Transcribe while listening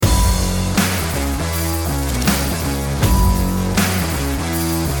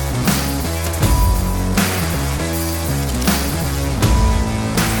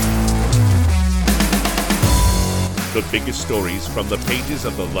the biggest stories from the pages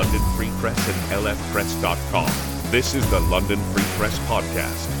of the London Free Press and lfpress.com. This is the London Free Press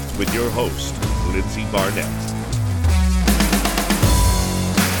Podcast with your host, Lindsay Barnett.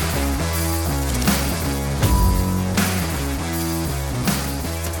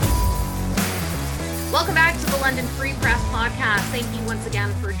 Welcome back to the London Free Press Podcast. Thank you once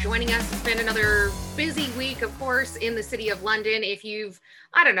again for joining us. It's been another busy week, of course, in the city of London. If you've,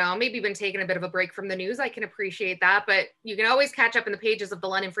 maybe been taking a bit of a break from the news, I can appreciate that. But you can always catch up in the pages of the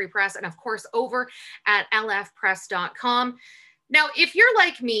London Free Press and, of course, over at lfpress.com. Now, if you're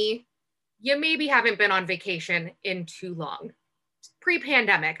like me, you maybe haven't been on vacation in too long.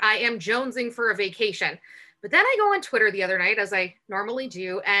 Pre-pandemic, I am jonesing for a vacation. But then I go on Twitter the other night, as I normally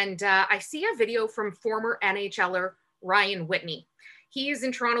do, and I see a video from former NHLer Ryan Whitney. He's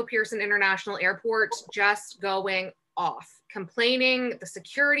in Toronto Pearson International Airport, just going off, complaining the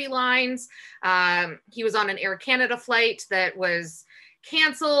security lines. He was on an Air Canada flight that was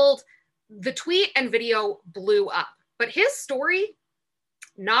canceled. The tweet and video blew up. But his story,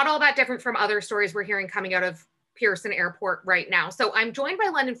 not all that different from other stories we're hearing coming out of Pearson Airport right now. So I'm joined by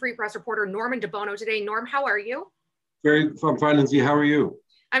London Free Press reporter Norman de Bono today. Norm, how are you? I'm fine, Lindsay. How are you?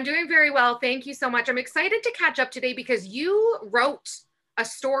 I'm doing very well. Thank you so much. I'm excited to catch up today because you wrote a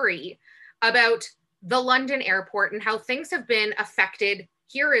story about the London airport and how things have been affected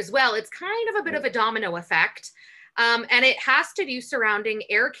here as well. It's kind of a bit of a domino effect. And it has to do surrounding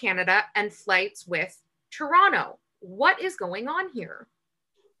Air Canada and flights with Toronto. What is going on here?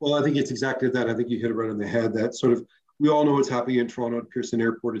 Well, I think it's exactly that. I think you hit it right on the head. That sort of, we all know what's happening in Toronto at Pearson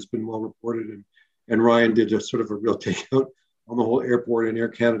Airport. It's been well reported, and Ryan did a sort of a real takeout on the whole airport and Air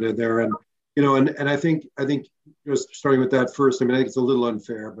Canada there. And I think just starting with that first, I think it's a little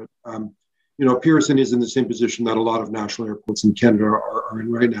unfair, but Pearson is in the same position that a lot of national airports in Canada are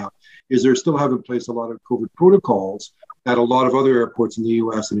in right now. Is they're still have in place a lot of COVID protocols that a lot of other airports in the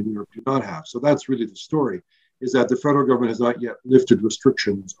U.S. and in Europe do not have. So that's really the story. Is that the federal government has not yet lifted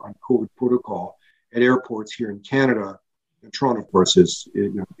restrictions on COVID protocol at airports here in Canada. And Toronto, of course, is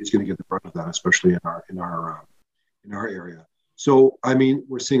going to get the brunt of that, especially in our area. So,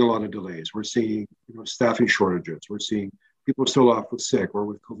 we're seeing a lot of delays. We're seeing staffing shortages. We're seeing people still off with sick or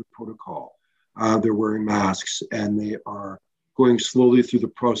with COVID protocol. They're wearing masks, and they are going slowly through the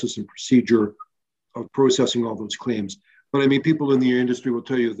process and procedure of processing all those claims. But people in the industry will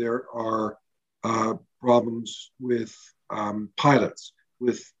tell you there are problems with pilots,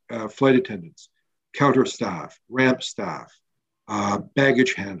 with flight attendants, counter staff, ramp staff,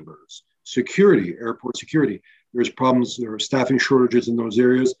 baggage handlers, security, airport security. There's problems, there are staffing shortages in those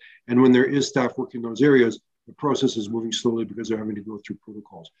areas. And when there is staff working in those areas, the process is moving slowly because they're having to go through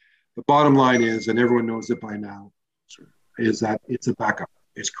protocols. The bottom line is, and everyone knows it by now, is that it's a backup.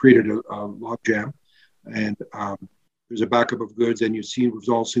 It's created a logjam, and there's a backup of goods. And we've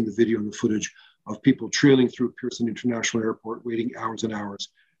all seen the video and the footage of people trailing through Pearson International Airport, waiting hours and hours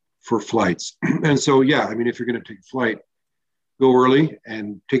for flights. And so, if you're going to take a flight, go early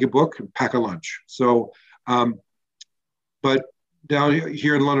and take a book and pack a lunch. So, but down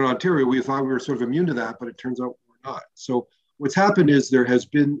here in London, Ontario, we thought we were sort of immune to that, but it turns out we're not. So what's happened is there has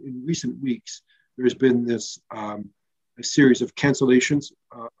been, in recent weeks, there's been this a series of cancellations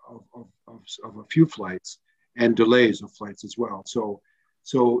of a few flights and delays of flights as well.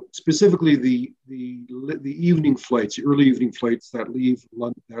 So specifically, the evening flights, the early evening flights that leave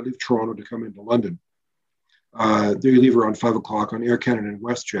Toronto to come into London, they leave around 5 o'clock on Air Canada and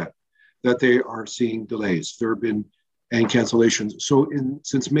WestJet, that they are seeing delays. There have been and cancellations. So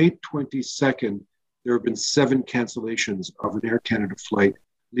since May 22nd, there have been 7 cancellations of an Air Canada flight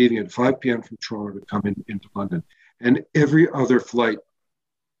leaving at 5 p.m. from Toronto to come into London, and every other flight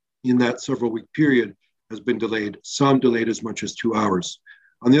in that several-week period has been delayed, some delayed as much as 2 hours.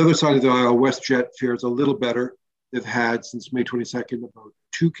 On the other side of the aisle, WestJet fares a little better. They've had, since May 22nd, about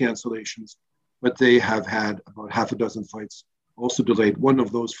 2 cancellations, but they have had about half a dozen flights also delayed. One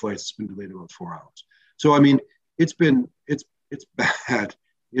of those flights has been delayed about 4 hours. So, it's bad.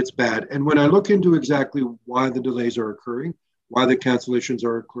 It's bad. And when I look into exactly why the delays are occurring, why the cancellations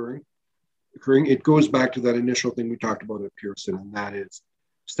are occurring, it goes back to that initial thing we talked about at Pearson, and that is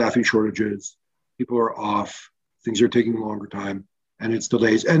staffing shortages. People are off, things are taking a longer time, and it's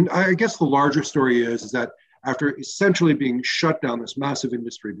delays. And I guess the larger story is that after essentially being shut down, this massive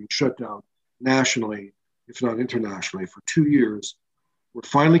industry being shut down nationally, if not internationally, for 2 years, we're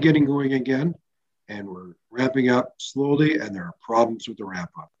finally getting going again, and we're ramping up slowly, and there are problems with the ramp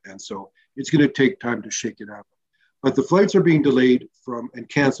up. And so it's going to take time to shake it out. But the flights are being delayed and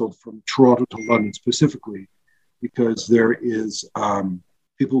canceled from Toronto to London specifically because there is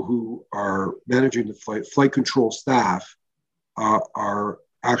people who are managing the flight control staff are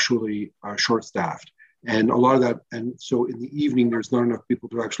actually short-staffed. And a lot of that, and so in the evening, there's not enough people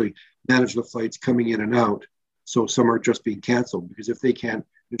to actually manage the flights coming in and out. So some are just being canceled, because if they can't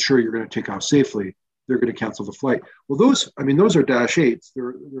ensure you're going to take off safely, they're going to cancel the flight. Well, those are Dash 8s.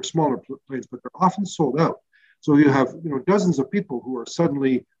 They're smaller planes, but they're often sold out. So you have dozens of people who are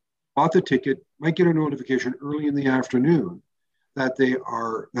suddenly bought the ticket, might get a notification early in the afternoon that the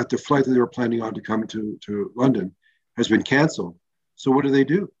flight that they were planning on to come to London has been canceled. So what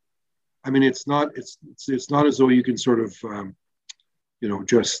do? I mean, it's not as though you can sort of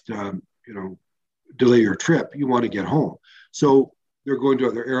delay your trip. You want to get home. So they're going to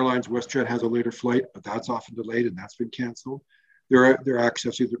other airlines. WestJet has a later flight, but that's often delayed, and that's been canceled. They're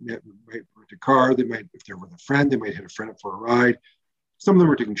accessing, they might rent a car. They might, if they're with a friend, they might hit a friend up for a ride. Some of them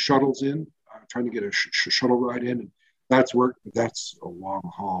are taking shuttles in, trying to get a shuttle ride in, and that's work, but that's a long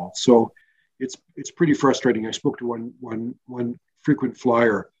haul. So it's pretty frustrating. I spoke to one frequent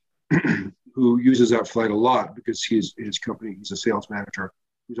flyer who uses that flight a lot because his company, he's a sales manager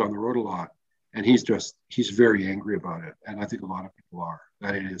who's on the road a lot. And he's very angry about it. And I think a lot of people are,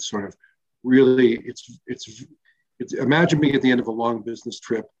 that it is sort of really, it's imagine being at the end of a long business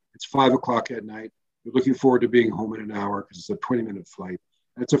trip. It's 5 o'clock at night. You're looking forward to being home in an hour because it's a 20-minute flight.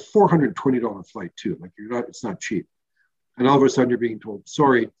 And it's a $420 flight too. Like it's not cheap. And all of a sudden you're being told,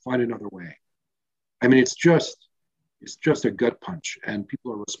 sorry, find another way. I mean, it's just a gut punch, and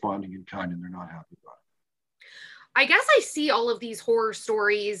people are responding in kind, and they're not happy about it. I guess I see all of these horror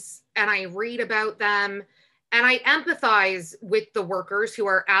stories and I read about them, and I empathize with the workers who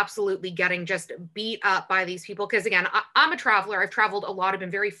are absolutely getting just beat up by these people. Because again, I'm a traveler. I've traveled a lot. I've been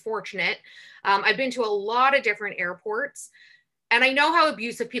very fortunate. I've been to a lot of different airports, and I know how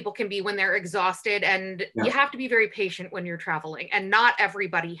abusive people can be when they're exhausted, and you have to be very patient when you're traveling, and not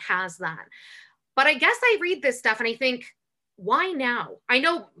everybody has that. But I guess I read this stuff and I think, why now? I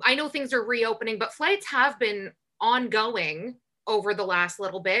know things are reopening, but flights have been ongoing over the last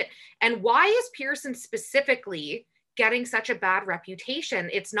little bit. And why is Pearson specifically getting such a bad reputation?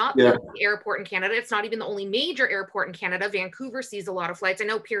 It's not the only airport in Canada. It's not even the only major airport in Canada. Vancouver sees a lot of flights. I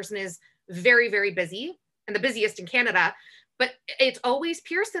know Pearson is very, very busy, and the busiest in Canada, but it's always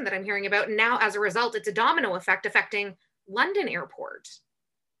Pearson that I'm hearing about. And now as a result, it's a domino effect affecting London Airport.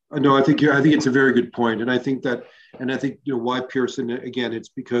 No, I think it's a very good point. And I think why Pearson, again, it's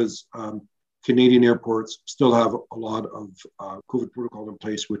because Canadian airports still have a lot of COVID protocol in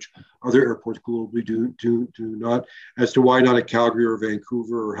place, which other airports globally do not. As to why not at Calgary or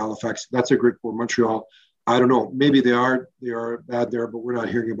Vancouver or Halifax, that's a great point. Montreal, I don't know. Maybe they are bad there, but we're not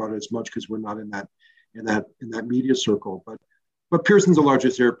hearing about it as much because we're not in that media circle. But Pearson's the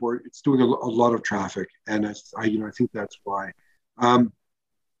largest airport. It's doing a lot of traffic, and I think that's why.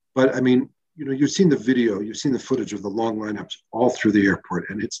 But I mean, you've seen the video, you've seen the footage of the long lineups all through the airport,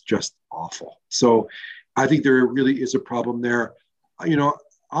 and it's just awful. So I think there really is a problem there.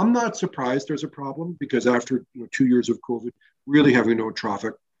 I'm not surprised there's a problem, because after 2 years of COVID, really having no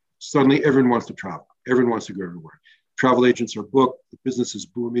traffic, suddenly everyone wants to travel. Everyone wants to go everywhere. Travel agents are booked. The business is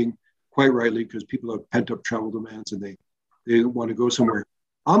booming, quite rightly, because people have pent up travel demands and they want to go somewhere.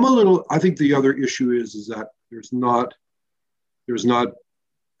 I think the other issue is that there's not,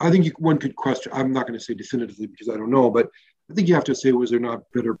 I think one could question, I'm not going to say definitively because I don't know, but I think you have to say, was there not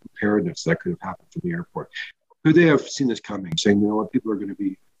better preparedness that could have happened for the airport? Could they have seen this coming, saying, what, people are going to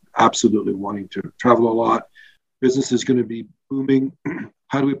be absolutely wanting to travel a lot. Business is going to be booming.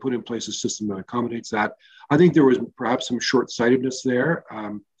 How do we put in place a system that accommodates that? I think there was perhaps some short-sightedness there.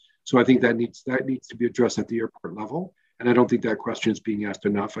 So I think that needs to be addressed at the airport level. And I don't think that question is being asked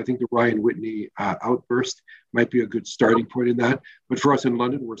enough. I think the Ryan Whitney outburst might be a good starting point in that. But for us in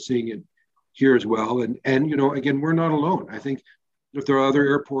London, we're seeing it here as well. And again, we're not alone. I think if there are other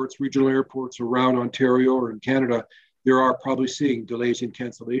airports, regional airports around Ontario or in Canada, there are probably seeing delays and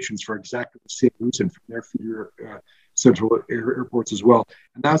cancellations for exactly the same reason from their feeder central airports as well.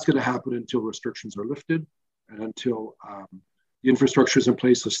 And that's going to happen until restrictions are lifted and until the infrastructure is in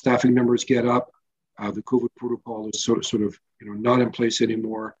place, the staffing numbers get up. The COVID protocol is sort of not in place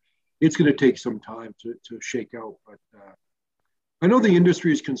anymore. It's going to take some time to shake out, but I know the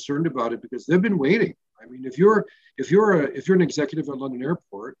industry is concerned about it because they've been waiting. I mean, if you're an executive at London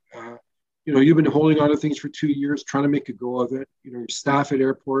Airport, you've been holding on to things for 2 years, trying to make a go of it. Your staff at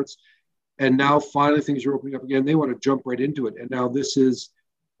airports, and now finally things are opening up again. They want to jump right into it, and now this is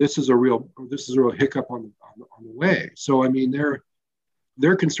a real hiccup on the way. So I mean,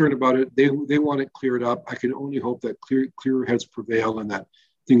 they're concerned about it. They want it cleared up. I can only hope that clearer heads prevail and that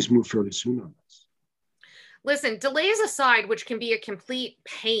things move fairly soon on this. Listen, delays aside, which can be a complete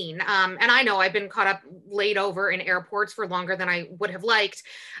pain, and I know I've been caught up laid over in airports for longer than I would have liked,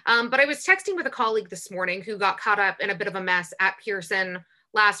 but I was texting with a colleague this morning who got caught up in a bit of a mess at Pearson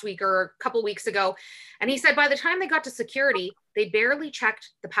last week or a couple weeks ago, and he said by the time they got to security, they barely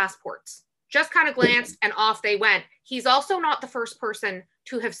checked the passports, just kind of glanced and off they went. He's also not the first person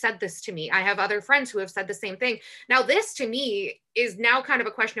to have said this to me. I have other friends who have said the same thing. Now, this to me is now kind of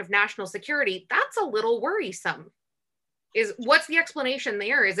a question of national security. That's a little worrisome. What's the explanation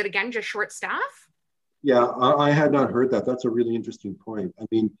there? Is it again just short staff? Yeah, I had not heard that. That's a really interesting point. I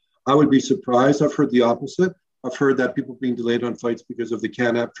mean, I would be surprised. I've heard the opposite. I've heard that people being delayed on flights because of the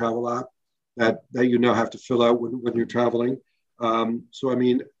CanApp travel app that you now have to fill out when you're traveling. So, I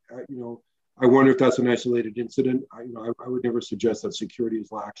mean, I wonder if that's an isolated incident. I would never suggest that security is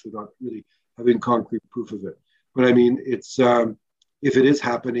actually not really having concrete proof of it. But I mean, it's if it is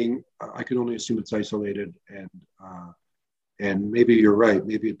happening, I can only assume it's isolated, and maybe you're right.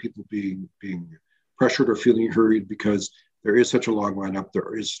 Maybe people being pressured or feeling hurried because there is such a long lineup.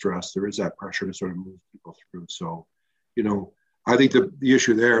 There is stress. There is that pressure to sort of move people through. So, I think the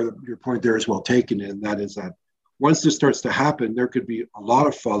issue there, your point there is well taken, and that is that once this starts to happen, there could be a lot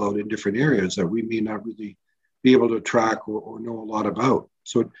of fallout in different areas that we may not really be able to track or know a lot about.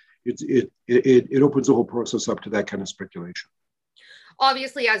 So it opens the whole process up to that kind of speculation.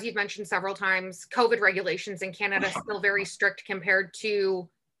 Obviously, as you've mentioned several times, COVID regulations in Canada are still very strict compared to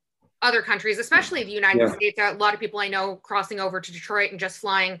other countries, especially the United States. A lot of people I know crossing over to Detroit and just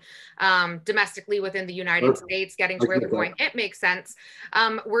flying domestically within the United States, getting to where they're going. It makes sense.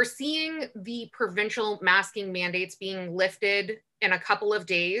 We're seeing the provincial masking mandates being lifted in a couple of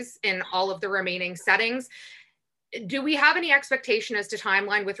days in all of the remaining settings. Do we have any expectation as to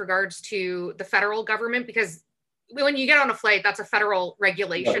timeline with regards to the federal government? Because when you get on a flight, that's a federal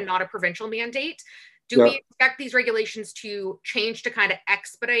regulation, not a provincial mandate. Do we expect these regulations to change to kind of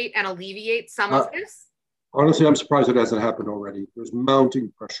expedite and alleviate some of this? Honestly, I'm surprised it hasn't happened already. There's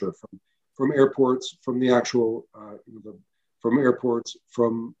mounting pressure from airports, from the actual, from airports,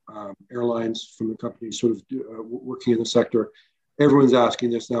 from airlines, from the companies sort of working in the sector. Everyone's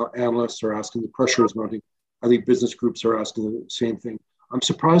asking this now. Analysts are asking. The pressure is mounting. I think business groups are asking the same thing. I'm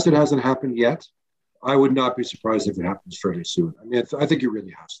surprised it hasn't happened yet. I would not be surprised if it happens fairly soon. I mean, I think it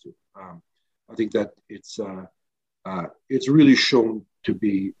really has to. I think that it's really shown to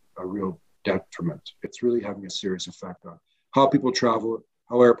be a real detriment. It's really having a serious effect on how people travel,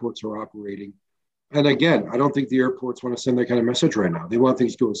 how airports are operating. And again, I don't think the airports want to send that kind of message right now. They want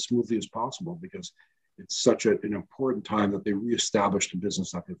things to go as smoothly as possible because it's such an important time that they reestablish the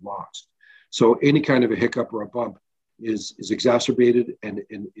business that they've lost. So any kind of a hiccup or a bump is exacerbated and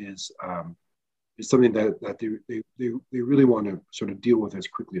is something that they really want to sort of deal with as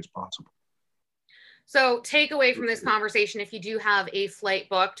quickly as possible. So take away from this conversation, if you do have a flight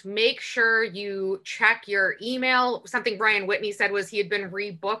booked, make sure you check your email. Something Brian Whitney said was he had been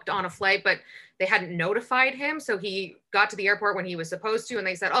rebooked on a flight, but they hadn't notified him. So he got to the airport when he was supposed to, and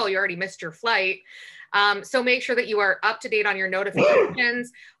they said, oh, you already missed your flight. So make sure that you are up to date on your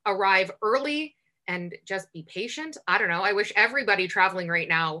notifications, arrive early, and just be patient. I don't know. I wish everybody traveling right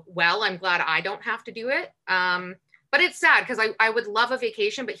now well. I'm glad I don't have to do it. But it's sad because I would love a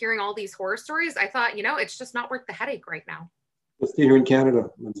vacation, but hearing all these horror stories, I thought, it's just not worth the headache right now. Let's stay here in Canada,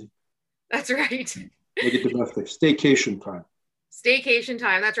 Lindsay. That's right. Make it domestic. Staycation time. Staycation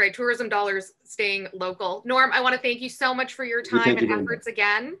time. That's right. Tourism dollars staying local. Norm, I want to thank you so much for your time and efforts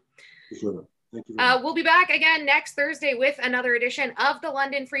again. Sure. Thank you. We'll be back again next Thursday with another edition of the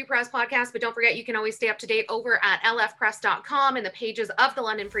London Free Press podcast. But don't forget, you can always stay up to date over at lfpress.com and the pages of the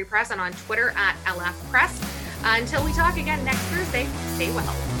London Free Press and on Twitter at lfpress. Until we talk again next Thursday, stay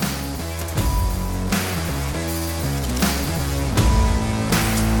well.